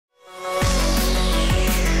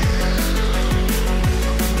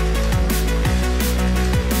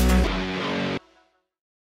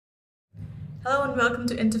and welcome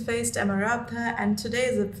to Interface. I'm Arabtha, and today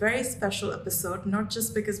is a very special episode, not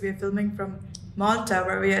just because we are filming from Malta,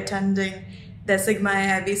 where we are attending the Sigma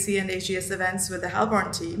AI, VC, and AGS events with the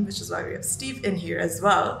Halborn team, which is why we have Steve in here as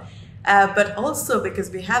well, but also because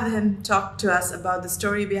we have him talk to us about the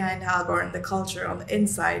story behind Halborn, the culture on the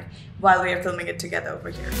inside, while we are filming it together over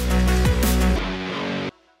here.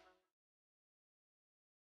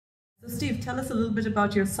 So Steve, tell us a little bit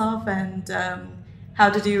about yourself and how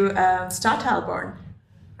did you start Halborn?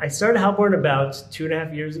 I started Halborn about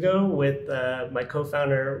 2.5 years ago with my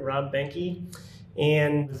co-founder, Rob Benke,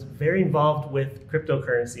 and was very involved with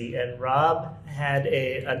cryptocurrency. And Rob had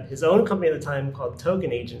his own company at the time called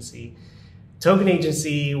Token Agency. Token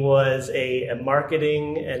Agency was a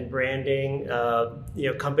marketing and branding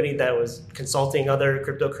company that was consulting other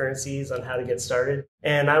cryptocurrencies on how to get started.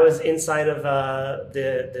 And I was inside of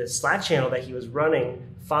the Slack channel that he was running,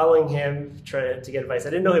 following him, trying to get advice. I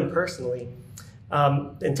didn't know him personally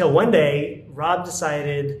until one day Rob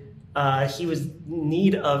decided he was in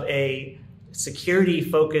need of a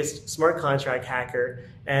security-focused smart contract hacker,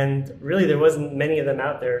 and really there wasn't many of them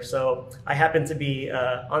out there. So I happened to be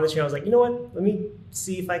on the channel. I was like, you know what, let me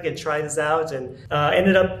see if I could try this out, and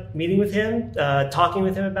ended up meeting with him, talking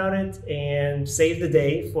with him about it, and saved the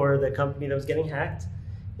day for the company that was getting hacked.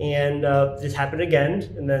 And this happened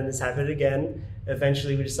again, and then this happened again.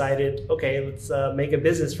 Eventually we decided, okay, let's make a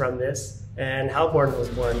business from this, and Halborn was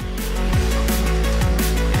born.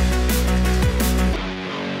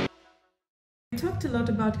 We talked a lot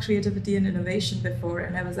about creativity and innovation before,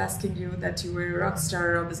 and I was asking you that you were a rock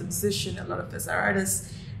star, Rob is a musician, a lot of us are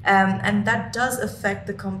artists, and that does affect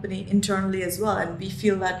the company internally as well, and we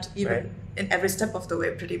feel that even in every step of the way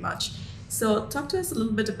pretty much. So talk to us a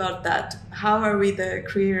little bit about that. How are we the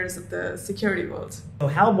creators of the security world? So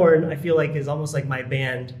Halborn, I feel like, is almost like my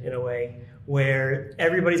band in a way, where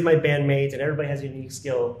everybody's my bandmate and everybody has a unique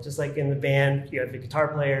skill. Just like in the band, you have a guitar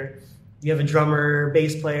player, you have a drummer,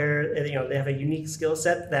 bass player, they have a unique skill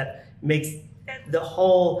set that makes the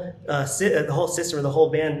whole system or the whole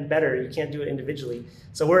band better. You can't do it individually.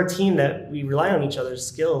 So we're a team that we rely on each other's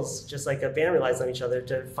skills, just like a band relies on each other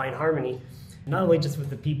to find harmony. Not only just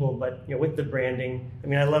with the people, but with the branding. I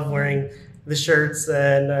mean, I love wearing the shirts,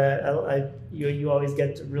 and you always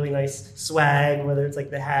get really nice swag, whether it's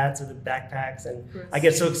like the hats or the backpacks, and I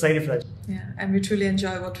get so excited for that. Yeah, and we truly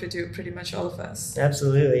enjoy what we do, pretty much all of us.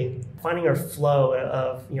 Absolutely. Finding our flow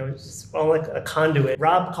of, just like a conduit.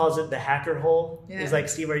 Rob calls it the hacker hole. Yeah. He's like,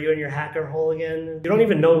 Steve, are you in your hacker hole again? You don't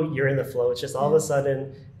even know you're in the flow. It's just all of a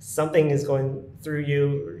sudden something is going through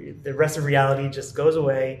you. The rest of reality just goes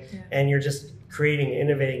away, and you're just creating,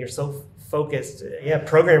 innovating. You're so focused. Yeah,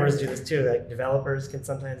 programmers do this too. Like developers can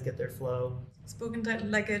sometimes get their flow. Spoken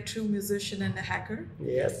like a true musician and a hacker.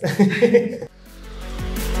 Yes.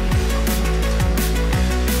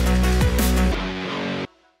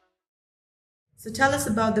 So tell us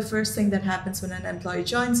about the first thing that happens when an employee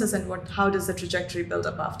joins us, and how does the trajectory build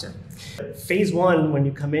up after? Phase one, when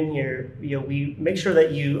you come in here, we make sure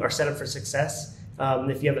that you are set up for success.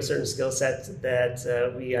 If you have a certain skill set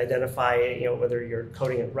that we identify, whether you're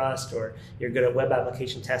coding at Rust or you're good at web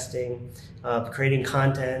application testing, creating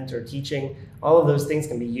content or teaching, all of those things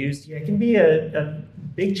can be used. It can be a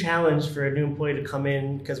big challenge for a new employee to come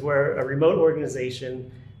in because we're a remote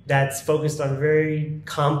organization that's focused on very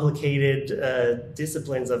complicated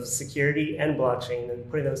disciplines of security and blockchain, and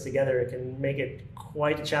putting those together, it can make it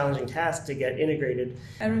quite a challenging task to get integrated.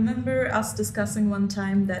 I remember us discussing one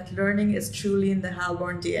time that learning is truly in the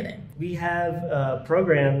Halborn DNA. We have a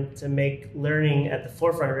program to make learning at the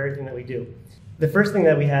forefront of everything that we do. The first thing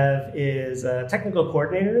that we have is a technical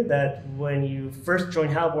coordinator that when you first join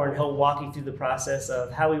Halborn, he'll walk you through the process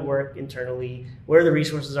of how we work internally, where the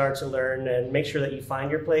resources are to learn, and make sure that you find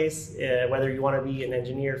your place, whether you want to be an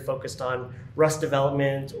engineer focused on Rust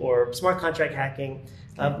development or smart contract hacking.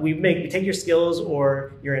 We take your skills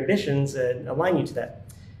or your ambitions and align you to that.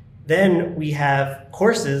 Then we have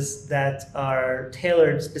courses that are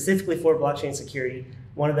tailored specifically for blockchain security.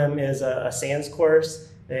 One of them is a SANS course.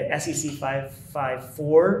 The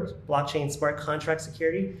SEC554, Blockchain Smart Contract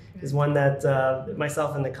Security, is one that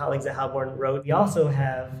myself and the colleagues at Halborn wrote. We also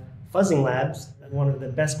have Fuzzing Labs, one of the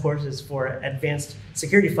best courses for advanced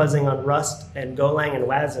security fuzzing on Rust and Golang and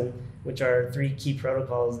WASM, which are 3 key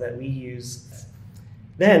protocols that we use.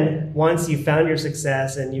 Then, once you've found your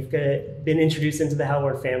success and you've been introduced into the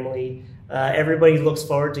Halborn family, Everybody looks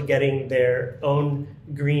forward to getting their own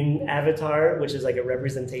green avatar, which is like a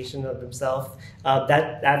representation of themselves.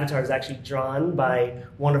 That avatar is actually drawn by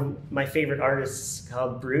one of my favorite artists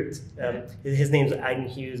called Brute. His name's Aiden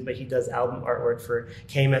Hughes, but he does album artwork for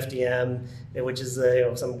KMFDM, which is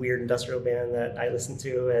some weird industrial band that I listen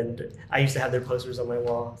to, and I used to have their posters on my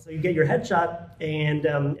wall. So you get your headshot, and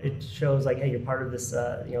it shows like, hey, you're part of this,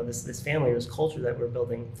 this family, this culture that we're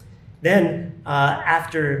building. Then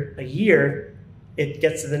after a year, it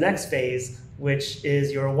gets to the next phase, which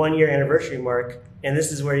is your 1-year anniversary mark, and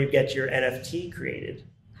this is where you get your NFT created.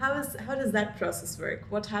 How does that process work?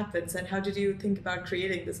 What happens, and how did you think about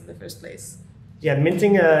creating this in the first place? Yeah,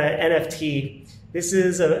 minting a NFT. This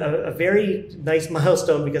is a very nice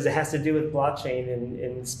milestone because it has to do with blockchain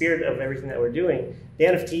in the spirit of everything that we're doing. The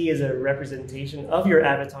NFT is a representation of your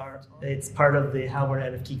avatar. It's part of the Halborn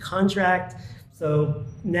NFT contract. So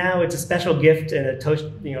now it's a special gift and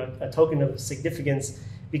a token of significance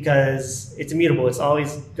because it's immutable. It's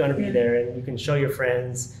always going to be there, and you can show your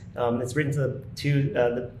friends. It's written to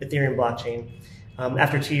the Ethereum blockchain.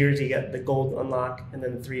 After 2 years, you get the gold unlock, and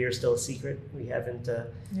then the 3 years still a secret. We haven't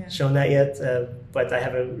shown that yet, but I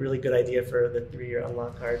have a really good idea for the 3-year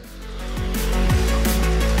unlock card.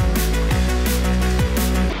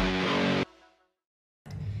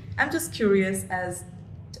 I'm just curious as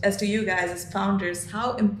to you guys as founders,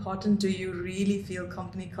 how important do you really feel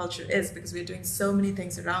company culture is? Because we're doing so many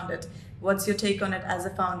things around it. What's your take on it as a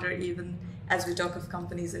founder, even as we talk of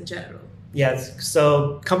companies in general? Yes,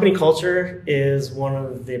 so company culture is one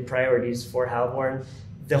of the priorities for Halborn.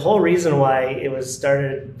 The whole reason why it was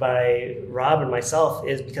started by Rob and myself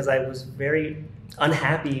is because I was very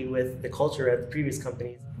unhappy with the culture at the previous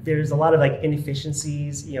companies. There's a lot of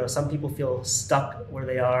inefficiencies. Some people feel stuck where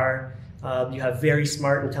they are. You have very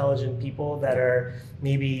smart, intelligent people that are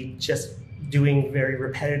maybe just doing very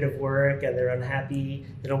repetitive work and they're unhappy.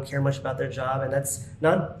 They don't care much about their job, and that's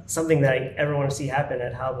not something that I ever want to see happen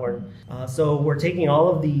at Halborn. So we're taking all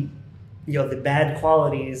of the bad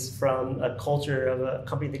qualities from a culture of a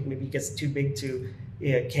company that maybe gets too big to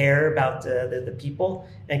care about the people,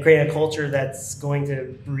 and create a culture that's going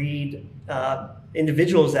to breed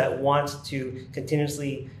individuals that want to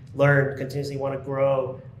continuously learn, continuously want to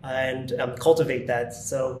grow, and cultivate that.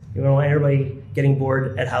 So you don't want everybody getting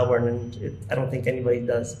bored at Halborn, and I don't think anybody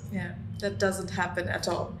does. Yeah, that doesn't happen at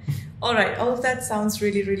all. All right, all of that sounds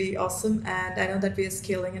really, really awesome, and I know that we are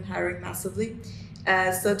scaling and hiring massively.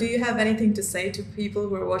 So do you have anything to say to people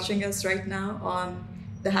who are watching us right now on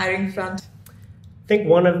the hiring front? I think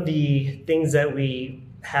one of the things that we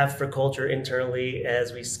have for culture internally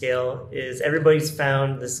as we scale is everybody's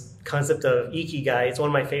found this concept of Ikigai. It's one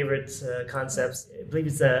of my favorite concepts. I believe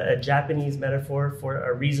it's a Japanese metaphor for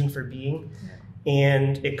a reason for being. Yeah.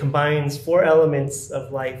 And it combines 4 elements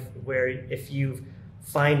of life where if you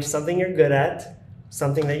find something you're good at,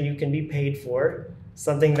 something that you can be paid for,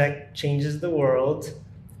 something that changes the world,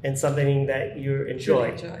 and something that you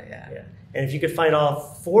enjoy. Yeah. And if you could find all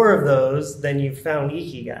 4 of those, then you've found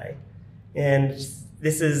Ikigai. And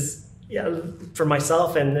this is, for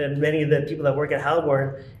myself and many of the people that work at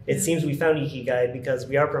Halborn, it seems we found Ikigai because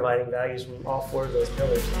we are providing values from all 4 of those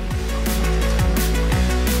pillars.